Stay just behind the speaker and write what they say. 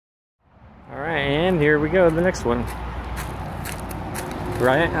and here we go, the next one.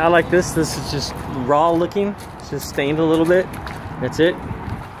 Right, I like this. This is just raw looking. It's just stained a little bit. That's it.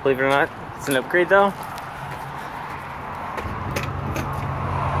 Believe it or not, it's an upgrade though.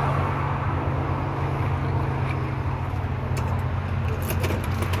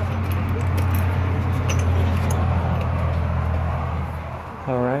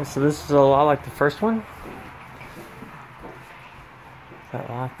 Alright, so this is a lot like the first one. That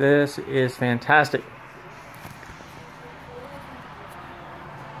lock, this is fantastic.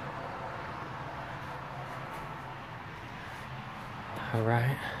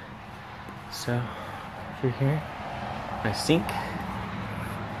 Alright, so through here, nice sink,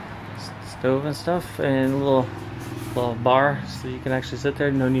 stove and stuff, and a little bar so you can actually sit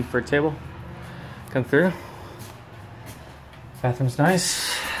there, no need for a table. Come through. Bathroom's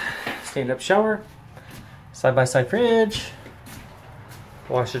nice. Stand up shower, side by side fridge,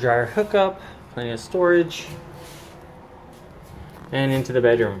 washer dryer hookup, plenty of storage, and into the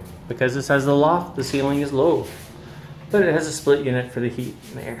bedroom. Because this has the loft, the ceiling is low, but it has a split unit for the heat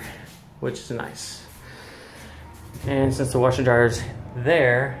and air, which is nice. And since the washer dryer is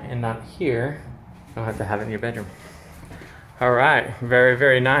there and not here, you don't have to have it in your bedroom. All right, very,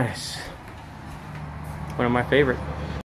 very nice. One of my favorite.